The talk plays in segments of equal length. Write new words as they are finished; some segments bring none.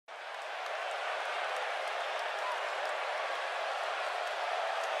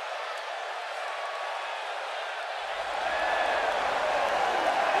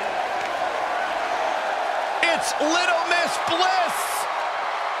it's Little Miss Bliss.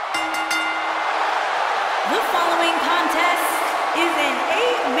 The following contest is an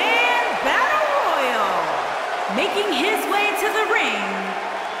 8-man battle royal. Making his way to the ring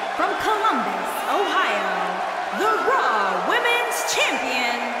from Columbus, Ohio, the Raw Women's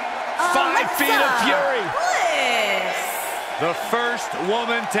Champion, 5 feet of fury. Bliss. The first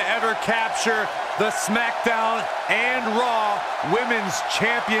woman to ever capture the SmackDown and Raw Women's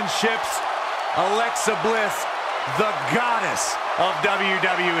Championships, Alexa Bliss, the goddess of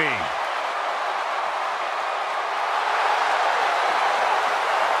WWE.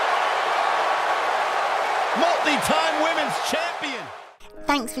 Multi-time women's champion.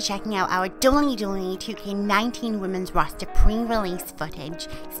 Thanks for checking out our WWE 2K19 women's roster pre-release footage.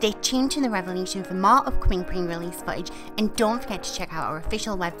 Stay tuned to the RevELLEution for more upcoming pre-release footage, and don't forget to check out our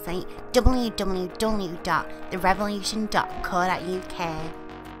official website www.therevolution.co.uk.